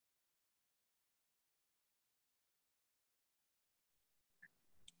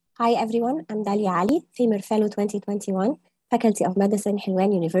Hi everyone, I'm Dalia Ali, Femur Fellow 2021, Faculty of Medicine,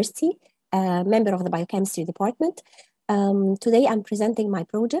 Helwan University, member of the Biochemistry Department. Today I'm presenting my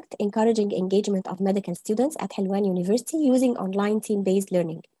project, Encouraging Engagement of Medical Students at Helwan University using online team-based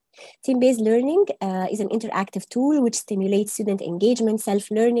learning. Team-based learning is an interactive tool which stimulates student engagement,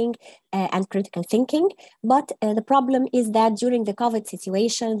 self-learning, and critical thinking. But the problem is that during the COVID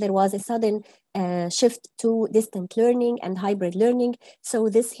situation, there was a sudden shift to distant learning and hybrid learning. So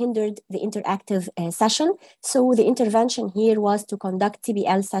this hindered the interactive session. So the intervention here was to conduct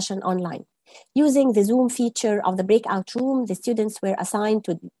TBL session online. Using the Zoom feature of the breakout room, the students were assigned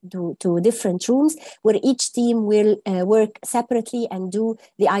to different rooms where each team will work separately and do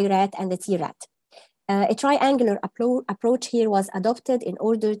the IRAT and the TRAT. A triangular approach here was adopted in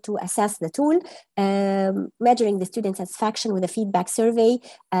order to assess the tool, measuring the student satisfaction with a feedback survey.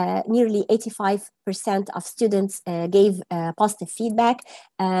 Nearly 85% of students gave positive feedback,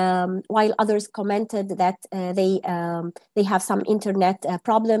 while others commented that they have some internet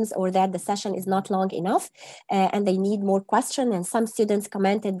problems or that the session is not long enough and they need more questions. And some students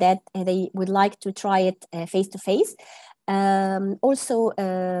commented that they would like to try it face-to-face.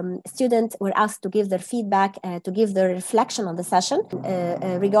 Students were asked to give their feedback, to give their reflection on the session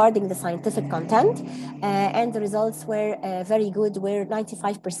regarding the scientific content, and the results were very good, where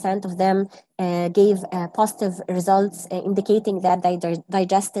 95% of them gave positive results, indicating that they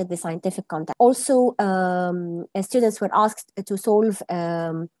digested the scientific content. Also, students were asked to solve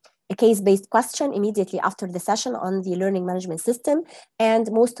a case-based question immediately after the session on the learning management system,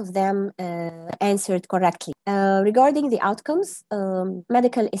 and most of them answered correctly. Regarding the outcomes,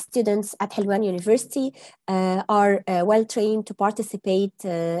 medical students at Helwan University are well-trained to participate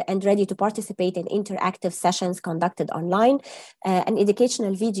and ready to participate in interactive sessions conducted online. An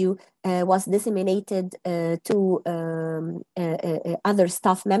educational video was disseminated to other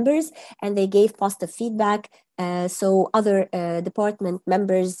staff members, and they gave positive feedback. So other department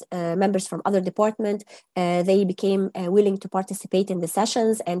members from other departments, they became willing to participate in the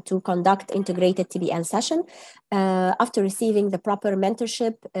sessions and to conduct integrated TBL session. After receiving the proper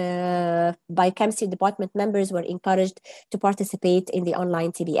mentorship, biochemistry department members were encouraged to participate in the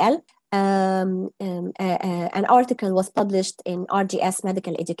online TBL. An article was published in RGS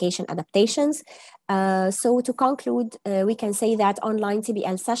Medical Education Adaptations. So to conclude, we can say that online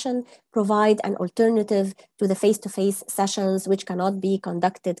TBL sessions provide an alternative to the face-to-face sessions, which cannot be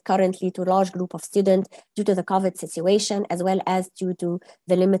conducted currently to a large group of students due to the COVID situation, as well as due to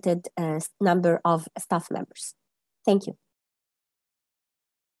the limited number of staff members. Thank you.